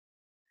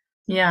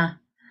 Yeah.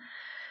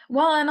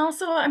 Well, and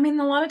also, I mean,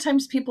 a lot of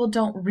times people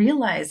don't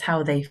realize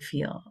how they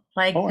feel.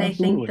 Like oh,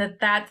 absolutely.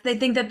 they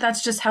think that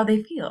that's just how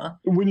they feel.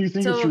 When you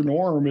think it's your So,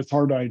 norm, it's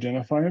hard to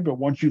identify it. But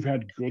once you've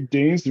had good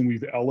days and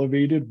we've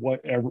elevated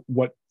what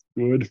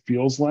good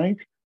feels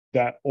like,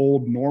 that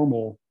old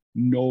normal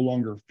no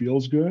longer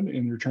feels good,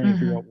 and you're trying to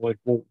figure out mhm, like,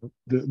 well,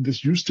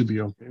 this used to be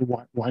okay.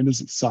 Why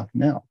does it suck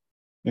now?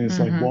 And it's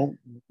like, mhm. well,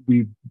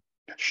 we've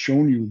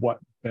shown you what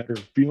better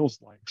feels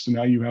like. So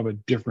now you have a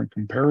different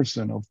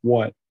comparison of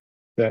what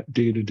that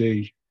day to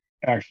day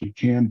actually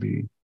can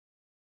be.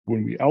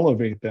 When we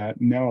elevate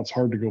that, now it's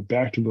hard to go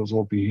back to those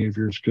old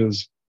behaviors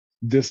because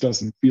this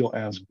doesn't feel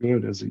as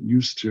good as it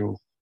used to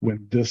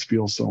when this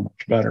feels so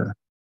much better.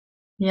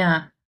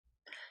 Yeah.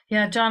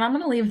 Yeah, John, I'm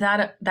going to leave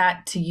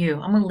that to you.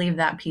 I'm going to leave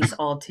that piece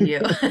all to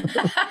you.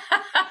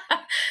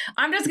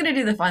 I'm just going to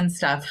do the fun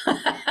stuff.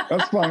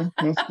 That's fine.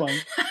 That's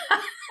fine.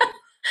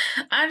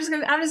 I'm just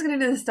gonna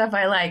do the stuff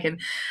I like. And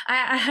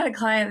I had a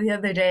client the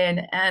other day,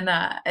 and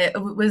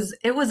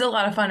it was a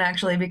lot of fun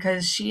actually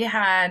because she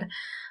had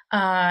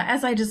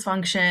SI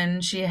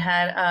dysfunction. She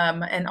had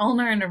an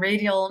ulnar and a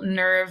radial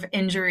nerve Mm-hmm.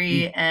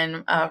 injury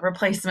and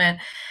replacement,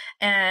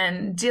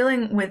 and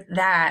dealing with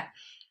that.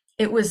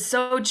 It was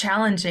so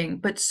challenging,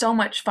 but so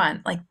much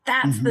fun. Like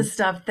that's the Mm-hmm.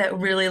 stuff that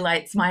really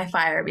lights my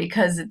fire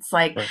because it's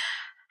like, Right.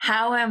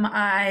 how am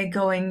I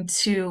going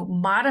to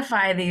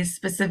modify these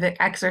specific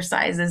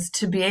exercises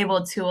to be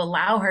able to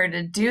allow her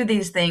to do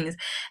these things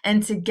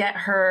and to get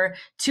her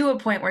to a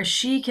point where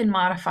she can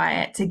modify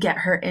it to get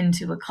her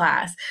into a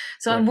class?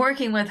 So I'm Right.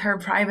 working with her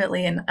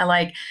privately, and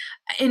like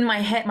in my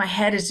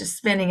head is just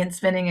spinning and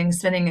spinning and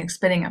spinning and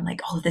spinning. I'm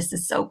like, oh, this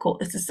is so cool.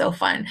 This is so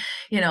fun.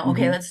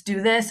 Okay, Mm-hmm. let's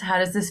do this. How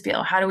does this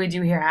feel? How do we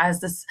do here? How's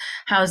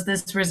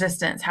this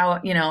resistance?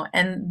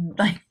 And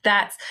like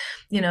that's,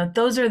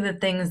 those are the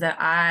things that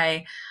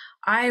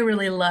I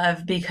really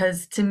love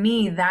because to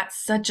me,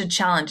 that's such a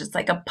challenge. It's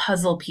like a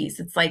puzzle piece.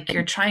 It's like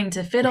you're trying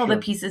to fit For all the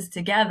sure. pieces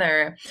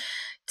together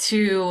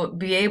to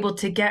be able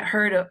to get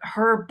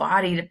her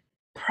body to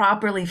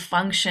properly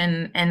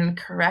function and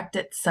correct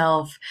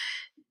itself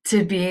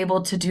to be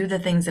able to do the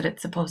things that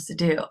it's supposed to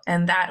do.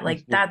 And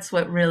Absolutely. that's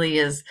what really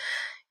is,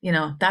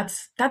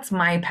 that's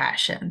my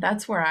passion.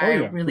 That's where Oh I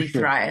yeah, for really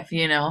sure. thrive.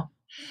 Yeah.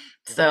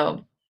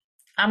 So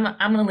I'm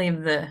gonna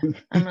leave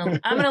I'm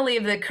gonna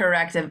leave the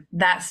corrective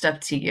that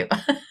stuff to you.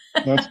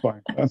 That's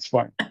fine. That's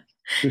fine.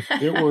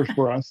 It works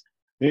for us.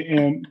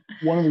 And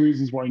one of the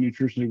reasons why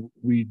nutritionally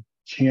we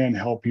can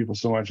help people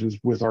so much is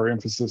with our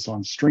emphasis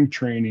on strength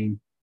training,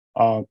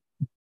 uh,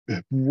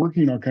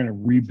 working on kind of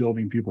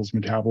rebuilding people's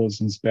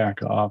metabolisms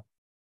back up,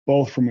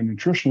 both from a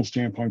nutritional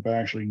standpoint, by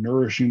actually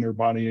nourishing their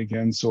body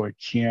again so it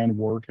can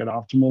work at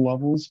optimal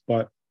levels,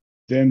 but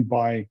then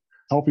by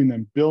helping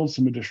them build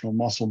some additional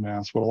muscle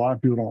mass. What a lot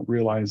of people don't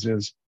realize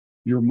is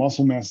your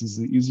muscle mass is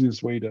the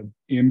easiest way to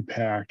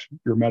impact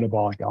your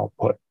metabolic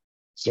output.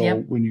 So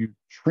Yep. when you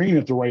train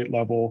at the right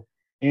level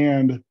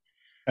and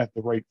at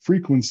the right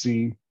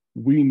frequency,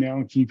 we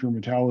now keep your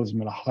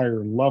metabolism at a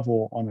higher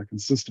level on a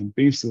consistent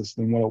basis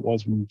than what it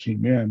was when you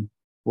came in.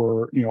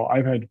 Where,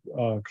 I've had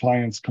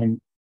clients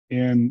come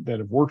in that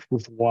have worked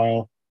with a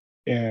while.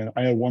 And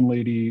I had one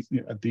lady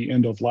at the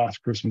end of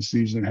last Christmas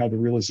season had the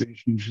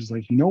realization. She's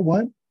like, you know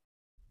what?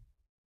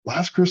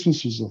 Last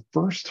Christmas was the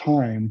first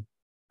time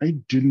I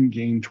didn't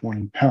gain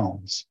 20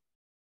 pounds,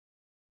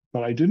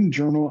 but I didn't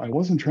journal. I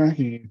wasn't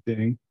tracking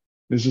anything.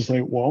 It's just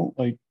like, well,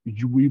 like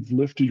we've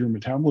lifted your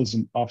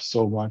metabolism up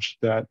so much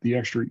that the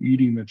extra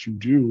eating that you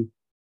do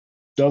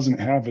doesn't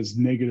have as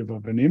negative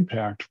of an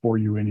impact for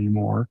you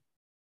anymore.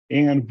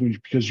 And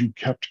because you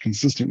kept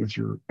consistent with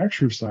your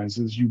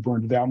exercises, you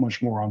burned that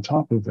much more on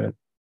top of it.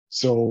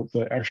 So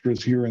the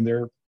extras here and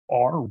there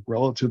are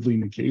relatively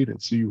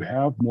negated. So you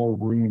have more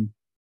room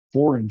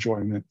for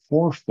enjoyment,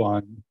 for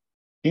fun.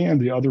 And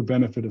the other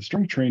benefit of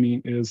strength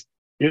training is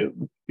it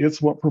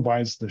it's what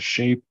provides the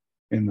shape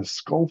and the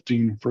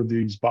sculpting for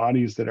these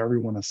bodies that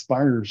everyone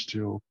aspires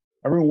to.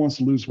 Everyone wants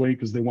to lose weight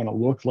because they want to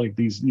look like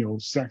these,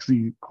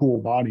 sexy, cool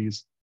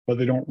bodies, but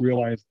they don't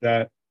realize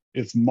that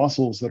it's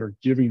muscles that are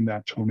giving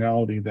that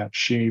tonality, that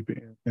shape,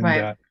 and Right.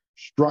 that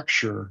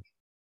structure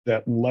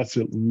that lets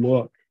it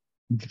look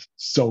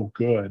so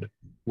good.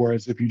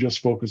 Whereas if you just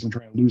focus on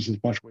trying to lose as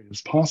much weight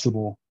as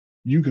possible,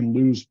 you can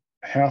lose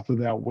half of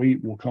that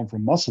weight will come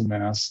from muscle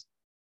mass,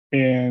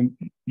 and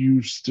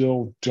you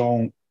still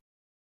don't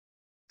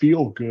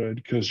feel good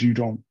because you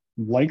don't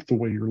like the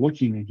way you're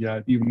looking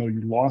yet, even though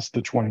you lost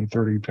the 20,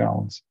 30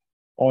 pounds.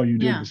 All you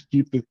did Yeah. was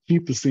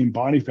keep the same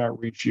body fat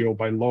ratio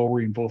by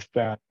lowering both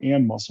fat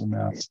and muscle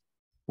mass.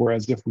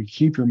 Whereas if we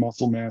keep your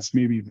muscle mass,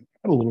 maybe even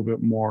add a little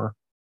bit more,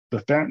 the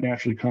fat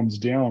naturally comes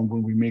down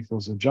when we make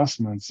those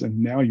adjustments. And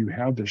now you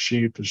have the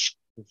shape, the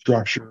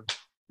structure.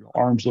 Your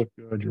arms look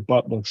good, your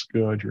butt looks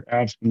good, your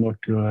abs can look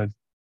good.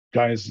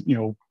 Guys,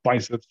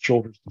 biceps,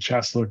 shoulders, and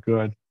chest look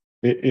good.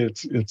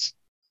 It's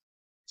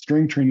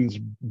strength training is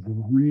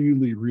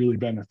really, really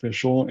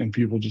beneficial, and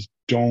people just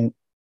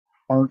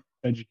aren't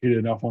educated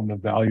enough on the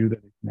value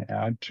that it can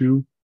add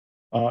to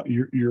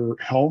your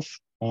health,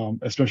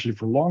 especially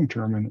for long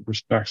term in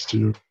respects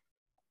to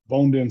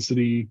bone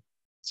density,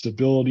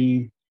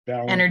 stability,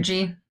 balance,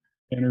 Energy.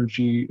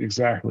 energy,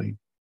 exactly,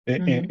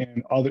 Hmm.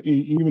 and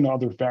even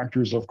other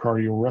factors of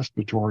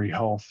cardiorespiratory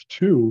health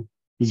too.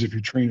 Because if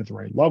you train at the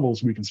right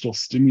levels, we can still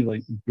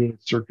stimulate good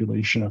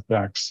circulation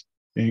effects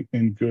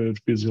and good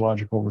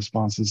physiological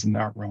responses in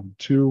that realm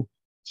too.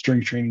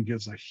 Strength training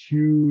gives a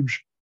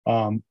huge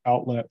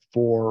outlet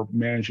for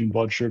managing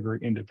blood sugar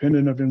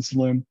independent of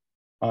insulin.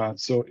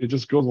 So it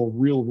just goes a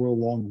real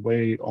long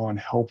way on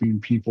helping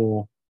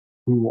people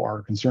who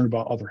are concerned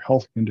about other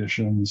health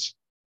conditions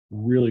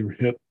really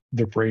hit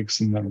the brakes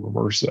and then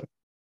reverse it.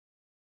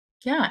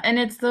 Yeah, and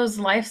it's those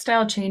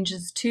lifestyle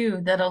changes too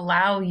that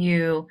allow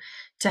you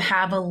to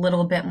have a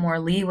little bit more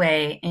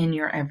leeway in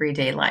your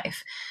everyday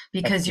life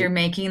because you're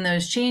Absolutely. making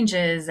those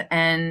changes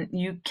and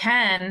you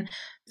can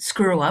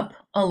screw up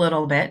a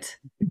little bit,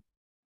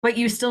 but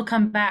you still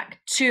come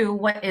back to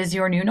what is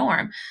your new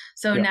norm.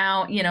 So Yeah.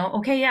 now,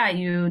 okay, yeah,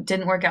 you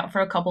didn't work out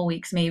for a couple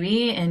weeks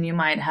maybe, and you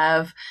might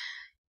have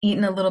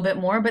eaten a little bit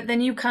more, but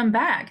then you come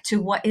back to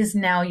what is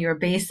now your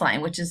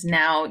baseline, which is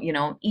now,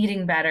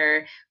 eating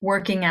better,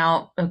 working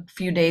out a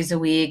few days a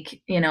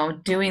week,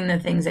 doing the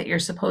things that you're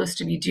supposed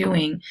to be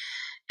doing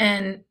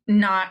and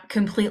not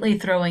completely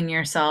throwing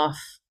yourself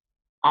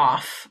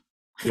off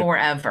Yeah.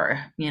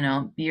 forever.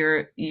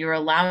 You're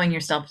allowing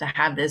yourself to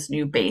have this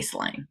new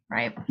baseline,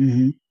 right?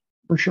 Hmm.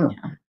 For sure.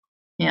 Yeah.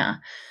 Yeah.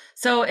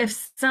 So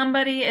if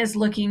somebody is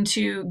looking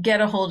to get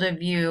a hold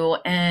of you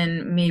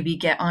and maybe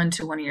get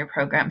onto one of your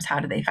programs, how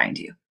do they find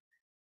you?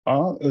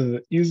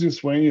 The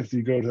easiest way, if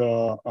you go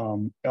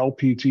to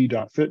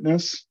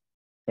lpt.fitness,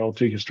 that'll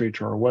take you straight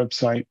to our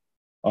website.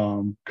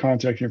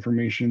 Contact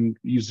information,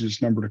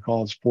 easiest number to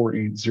call is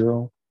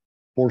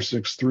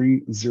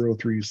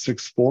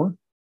 480-463-0364.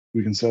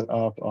 We can set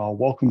up a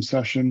welcome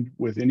session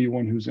with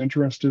anyone who's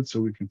interested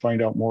so we can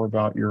find out more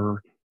about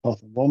your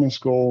health and wellness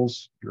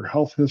goals, your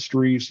health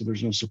history, so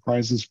there's no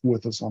surprises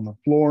with us on the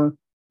floor,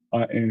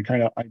 and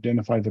kind of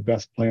identify the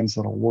best plans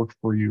that'll work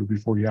for you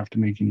before you have to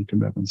make any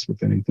commitments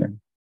with anything.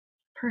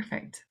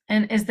 Perfect.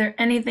 And is there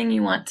anything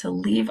you want to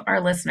leave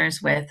our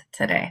listeners with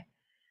today?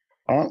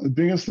 The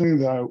biggest thing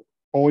that I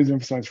always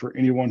emphasize for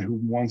anyone who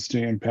wants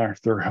to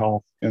impact their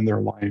health and their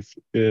life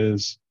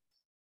is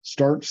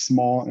start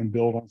small and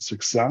build on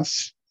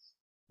success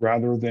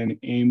rather than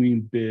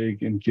aiming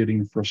big and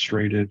getting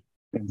frustrated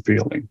and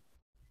failing.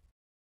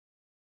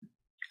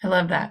 I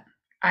love that.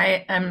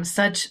 I am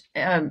such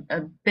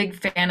a big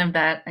fan of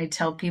that. I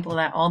tell people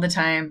that all the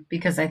time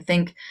because I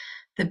think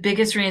the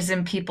biggest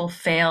reason people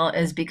fail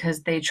is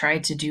because they try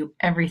to do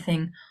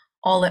everything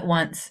all at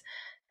once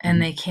and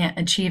Mhm. they can't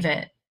achieve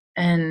it.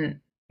 And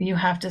you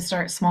have to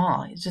start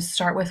small. You just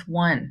start with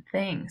one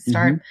thing.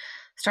 Mhm.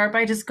 Start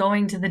by just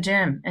going to the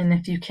gym. And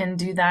if you can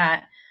do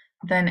that,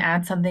 then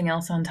add something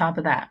else on top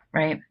of that,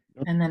 right?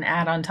 Yep. And then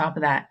add on top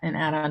of that and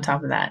add on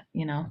top of that.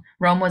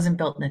 Rome wasn't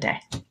built in a day,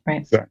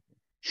 right? Exactly.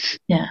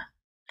 Yeah.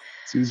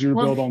 It's easier to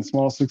Well, build on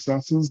small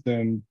successes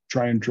than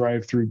try and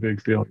drive through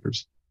big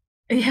failures.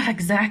 yeah,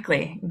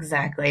 exactly.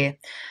 Exactly.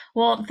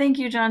 Well, thank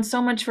you, John, so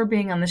much for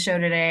being on the show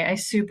today. I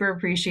super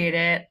appreciate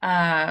it. If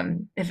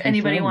Thanks for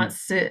anybody having me.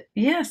 wants to,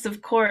 yes,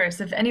 of course.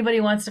 If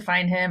anybody wants to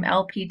find him,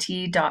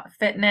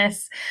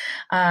 lpt.fitness,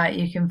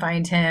 you can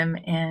find him.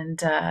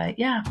 And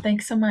yeah,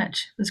 thanks so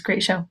much. It was a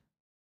great show.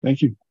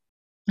 Thank you.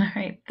 All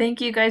right.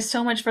 Thank you guys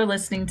so much for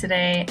listening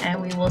today,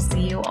 and we will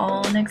see you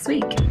all next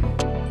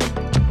week.